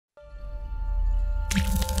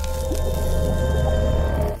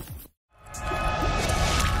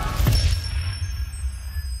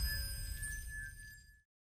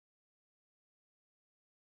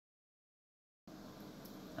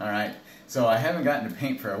Alright, so I haven't gotten to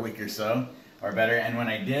paint for a week or so, or better, and when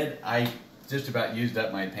I did, I just about used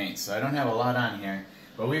up my paint, so I don't have a lot on here,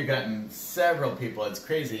 but we've gotten several people, it's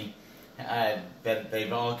crazy, that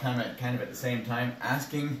they've all come at kind of at the same time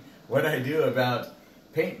asking what I do about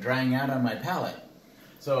paint drying out on my palette.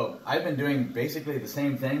 So I've been doing basically the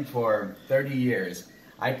same thing for 30 years.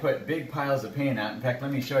 I put big piles of paint out. In fact,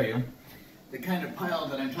 let me show you the kind of pile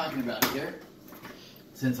that I'm talking about here,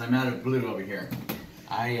 since I'm out of blue over here.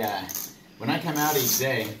 When I come out each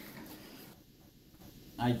day,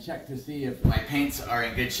 I check to see if my paints are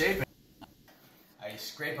in good shape. I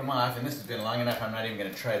scrape them off, and this has been long enough I'm not even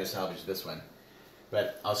going to try to salvage this one.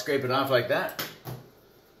 But I'll scrape it off like that,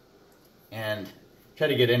 and try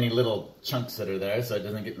to get any little chunks that are there so it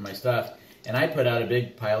doesn't get in my stuff. And I put out a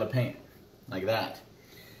big pile of paint, like that.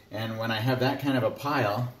 And when I have that kind of a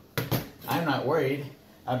pile, I'm not worried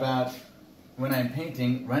about, when I'm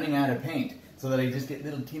painting, running out of paint, so that I just get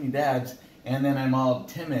little teeny dabs, and then I'm all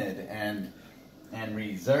timid and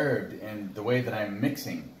reserved in the way that I'm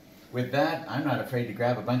mixing. With that, I'm not afraid to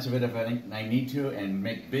grab a bunch of it if I need to and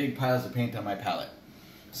make big piles of paint on my palette.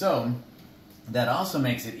 So that also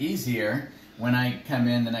makes it easier when I come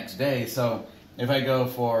in the next day. So if I go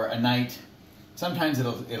for a night, sometimes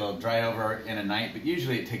it'll dry over in a night, but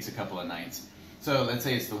usually it takes a couple of nights. So let's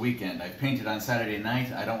say it's the weekend. I've painted on Saturday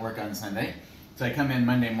night, I don't work on Sunday. So I come in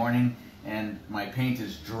Monday morning and my paint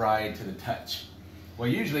is dried to the touch. Well,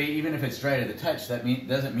 usually, even if it's dry to the touch, that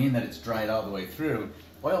doesn't mean that it's dried all the way through.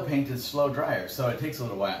 Oil paint is slow dryer, so it takes a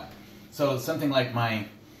little while. So something like my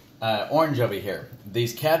orange over here,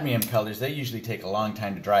 these cadmium colors, they usually take a long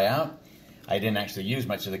time to dry out. I didn't actually use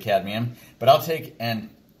much of the cadmium, but I'll take and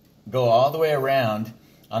go all the way around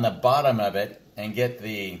on the bottom of it and get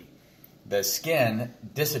the skin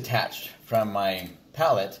disattached from my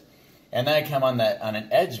palette, and then I come on an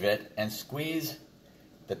edge of it and squeeze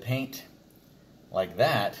the paint like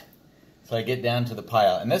that, so I get down to the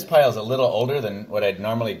pile. And this pile is a little older than what I'd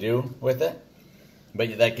normally do with it,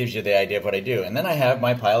 but that gives you the idea of what I do. And then I have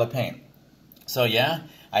my pile of paint. So yeah,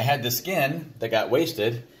 I had the skin that got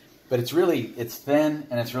wasted, but it's thin,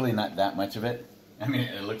 and it's really not that much of it. I mean,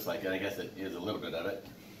 it looks like it. I guess it is a little bit of it.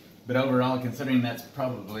 But overall, considering that's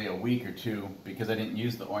probably a week or two, because I didn't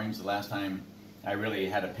use the orange the last time I really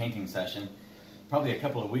had a painting session, probably a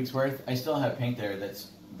couple of weeks worth, I still have paint there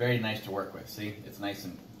that's very nice to work with. See, it's nice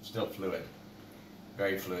and still fluid.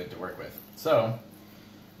 Very fluid to work with. So,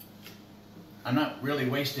 I'm not really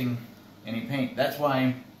wasting any paint. That's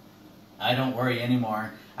why I don't worry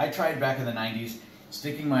anymore. I tried back in the 90s,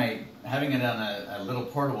 having it on a little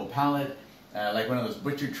portable palette, like one of those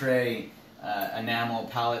butcher tray enamel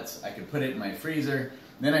palettes. I could put it in my freezer,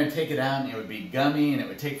 then I'd take it out and it would be gummy and it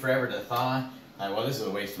would take forever to thaw. Well, this is a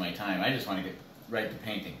waste of my time. I just want to get right to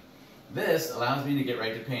painting. This allows me to get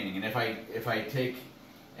right to painting, and if I take,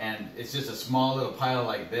 and it's just a small little pile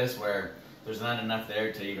like this where there's not enough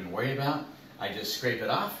there to even worry about, I just scrape it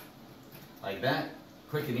off like that,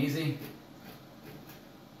 quick and easy,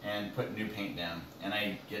 and put new paint down, and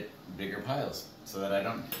I get bigger piles so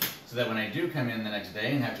that when I do come in the next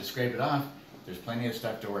day and have to scrape it off, there's plenty of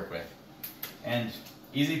stuff to work with. And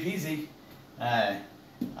easy peasy.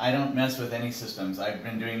 I don't mess with any systems. I've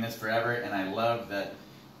been doing this forever, and I love that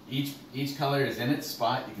each color is in its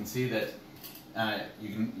spot. You can see that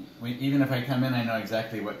even if I come in, I know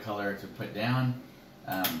exactly what color to put down.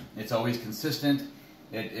 It's always consistent.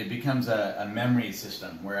 It becomes a memory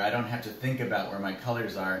system where I don't have to think about where my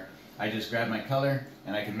colors are. I just grab my color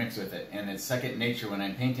and I can mix with it. And it's second nature when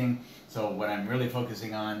I'm painting, so what I'm really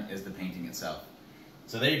focusing on is the painting itself.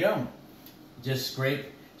 So there you go. Just scrape.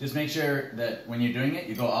 Just make sure that when you're doing it,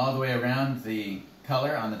 you go all the way around the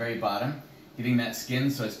color on the very bottom, getting that skin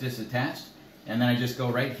so it's disattached. And then I just go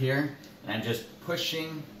right here, and I'm just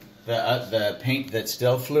pushing the paint that's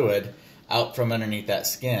still fluid out from underneath that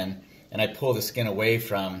skin, and I pull the skin away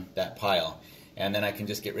from that pile. And then I can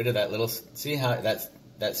just get rid of that little, see how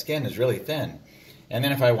that skin is really thin. And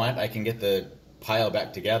then if I want, I can get the pile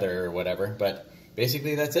back together or whatever, but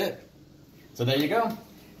basically that's it. So there you go.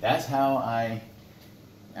 That's how I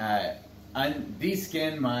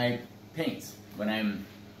de-skin my paints when I'm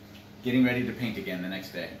getting ready to paint again the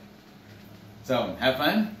next day. So have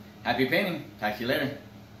fun, happy painting, talk to you later.